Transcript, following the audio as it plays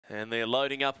And they're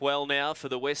loading up well now for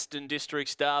the Western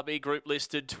Districts Derby. Group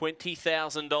listed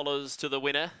 $20,000 to the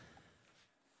winner.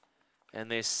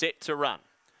 And they're set to run.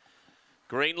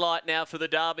 Green light now for the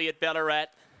Derby at Ballarat.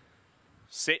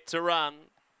 Set to run.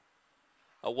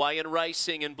 Away and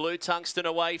racing, and Blue Tungsten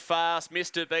away fast.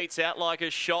 Mr. Beats out like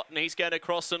a shot, and he's going to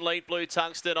cross and lead Blue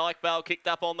Tungsten. Ike Bale kicked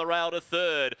up on the rail to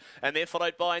third, and they're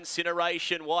followed by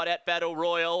Incineration. Wide at Battle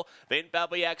Royal, then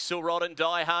Bubby Axelrod and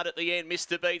Die Hard at the end.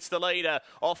 Mr. Beats the leader.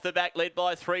 Off the back, led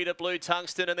by 3 to Blue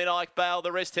Tungsten, and then Ike Bale.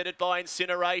 The rest headed by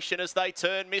Incineration as they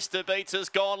turn. Mr. Beats has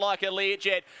gone like a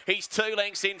Learjet. He's 2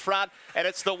 lengths in front, and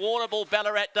it's the Warrnambool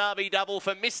Ballarat Derby double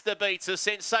for Mr. Beats. A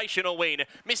sensational win.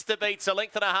 Mr. Beats a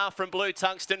length and a half from Blue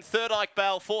Tungsten. Third Ike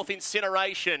Bale, fourth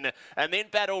Incineration, and then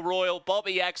Battle Royal,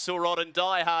 Bobby Axelrod and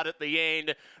Die Hard at the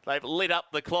end. They've lit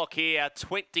up the clock here,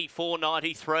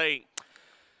 24.93.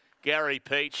 Gary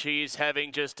Peach, he is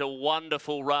having just a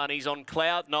wonderful run. He's on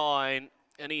cloud 9,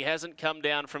 and he hasn't come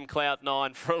down from cloud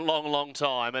 9 for a long, long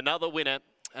time. Another winner,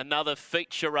 another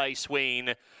feature race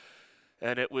win.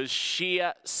 And it was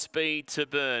sheer speed to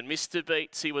burn. Mr.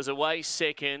 Beats, he was away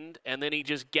second, and then he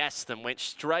just gassed them, went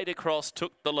straight across,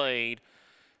 took the lead.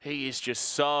 He is just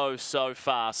so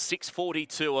fast.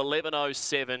 6:42,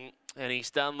 11:07, and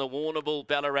he's done the Warrnambool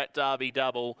Ballarat Derby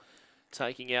double,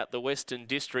 taking out the Western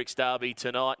Districts Derby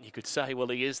tonight. And you could say, well,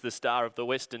 he is the star of the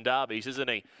Western Derbies, isn't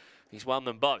he? He's won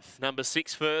them both. Number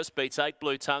 6 first, beats 8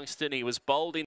 Blue Tungsten. He was bowled in